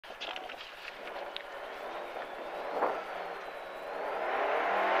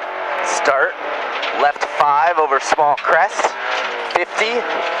start. Left 5 over small crest, 50,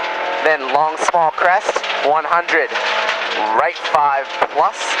 then long small crest, 100. Right 5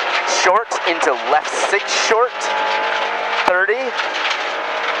 plus, short into left 6 short, 30.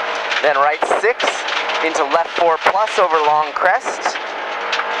 Then right 6 into left 4 plus over long crest.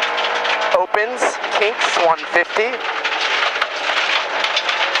 Opens, kinks, 150.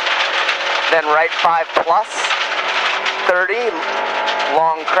 Then right 5 plus, 30,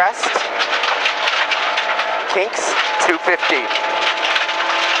 long crest. Kinks, 250.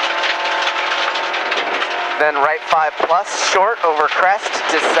 Then right 5 plus, short over crest,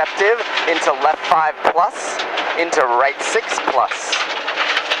 deceptive, into left 5 plus, into right 6 plus.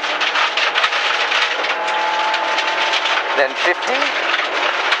 Then 50,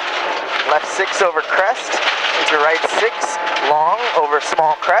 left 6 over crest, into right 6, long over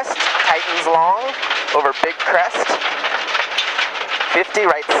small crest, tightens long over big crest. 50,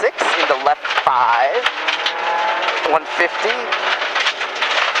 right 6 into left 5, 150,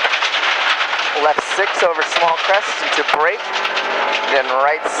 left 6 over small crest into break, then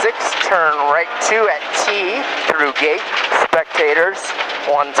right 6, turn right 2 at T through gate, spectators,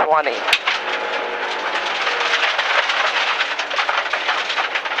 120.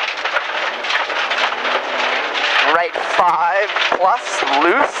 Right 5 plus,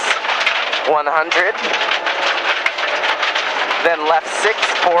 loose, 100. Then left 6,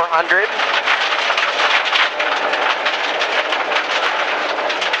 400.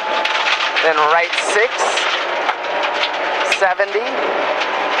 Then right 6, 70.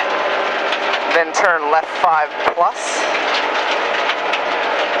 Then turn left 5 plus.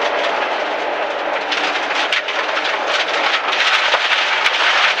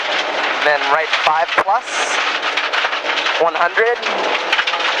 Then right 5 plus, 100.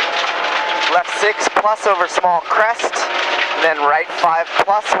 Left 6 plus over small crest. Then right 5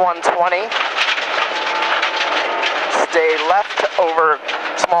 plus, 120. Stay left over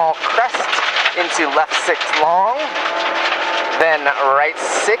small crest into left 6 long. Then right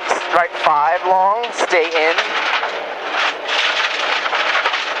 6, right 5 long, stay in.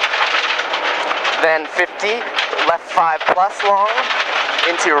 Then 50, left 5 plus long,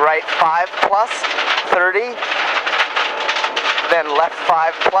 into right 5 plus, 30. Then left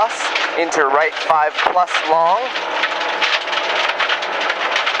 5 plus, into right 5 plus long.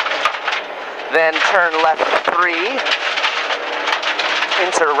 Then turn left 3,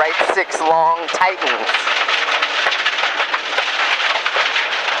 into right 6 long, tightens.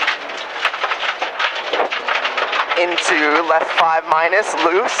 Into left 5 minus,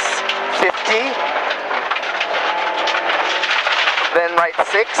 loose, 50. Then right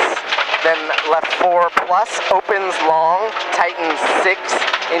 6, then left 4 plus, opens long, tightens 6,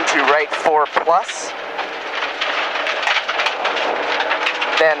 into right 4 plus.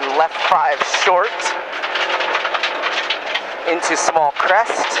 Then left 5 short, into small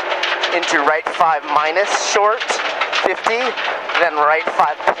crest, into right 5 minus short, 50, then right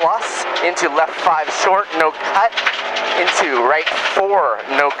 5 plus, into left 5 short, no cut, into right 4,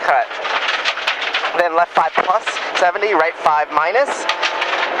 no cut. Then left 5 plus, 70, right 5 minus,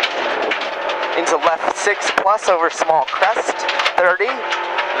 into left 6 plus over small crest, 30,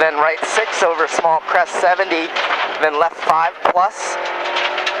 then right 6 over small crest, 70, then left 5 plus,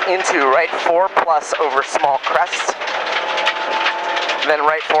 into right 4 plus over small crest, then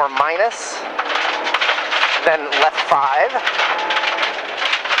right 4 minus, then left 5,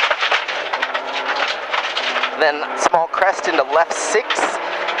 then small crest into left 6,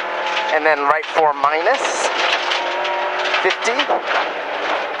 and then right 4 minus, 50,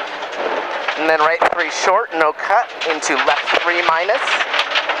 and then right 3 short, no cut, into left 3 minus,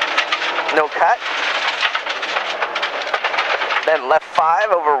 no cut, then left 5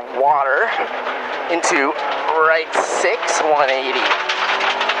 over water, into right 6, 180.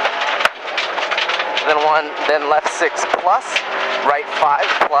 Then left 6 plus, right 5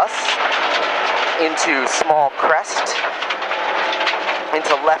 plus, into small crest,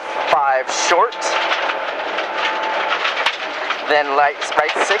 into left 5 short, then right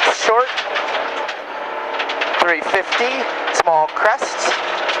 6 short, 350, small crest,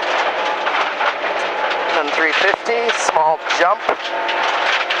 then 350, small jump,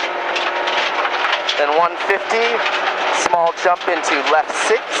 then 150, small jump into left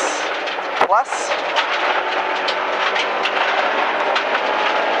 6 plus,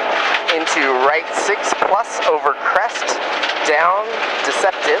 into right 6 plus over crest, down,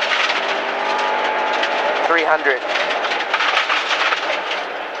 deceptive, 300.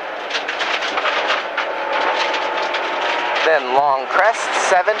 Then long crest,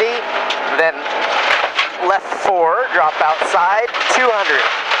 70, then left 4, drop outside, 200.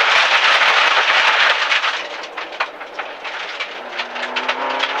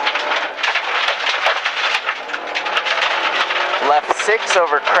 6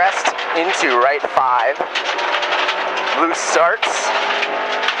 over crest into right 5. Loose starts.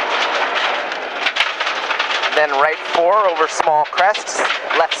 Then right 4 over small crest.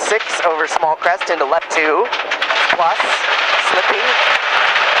 Left 6 over small crest into left 2. Plus, slippy,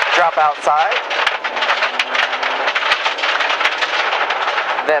 drop outside.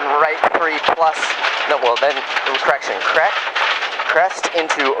 Then right 3 plus, no, well then, correction, crest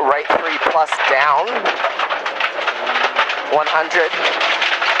into right 3 plus down. 100.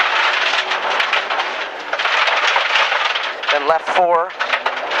 Then left 4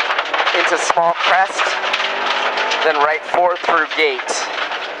 into small crest. Then right 4 through gate.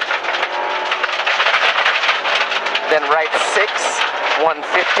 Then right 6,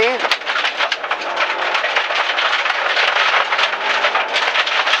 150.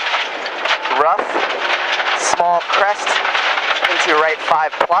 Rough, small crest into right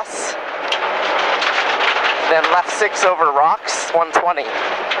 5 plus. Then left 6 over rocks, 120.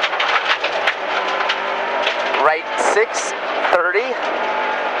 Right 6, 30.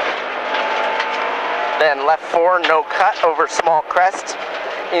 Then left 4, no cut over small crest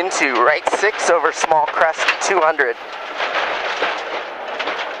into right 6 over small crest, 200.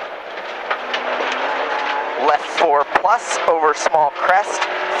 Left 4 plus over small crest,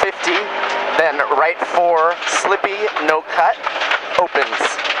 50. Then right 4, slippy, no cut,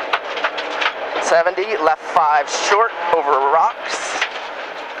 opens. 70, left 5 short over rocks.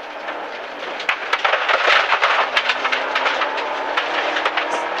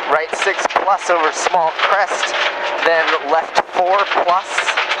 Right 6 plus over small crest, then left 4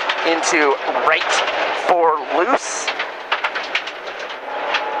 plus into right 4 loose.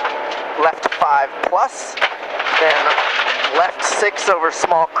 Left 5 plus, then left 6 over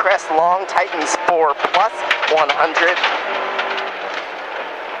small crest long, tightens 4 plus, 100.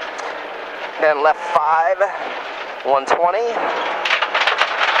 Then left 5, 120.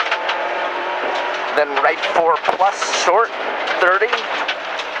 Then right 4 plus short, 30.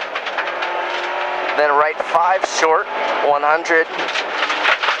 Then right 5 short, 100.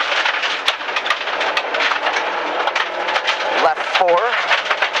 Left 4,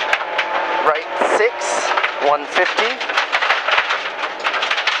 right 6, 150.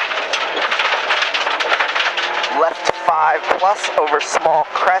 Left 5 plus over small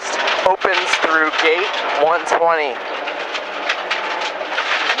crest, opens through gate, 120.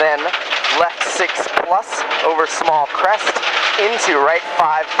 Then left 6 plus over small crest, into right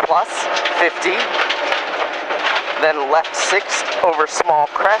 5 plus, 50. Then left 6 over small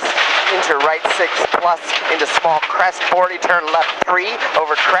crest, into right 6 plus, into small crest, 40, turn left 3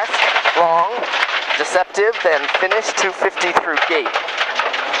 over crest, long, deceptive, then finish 250 through gate.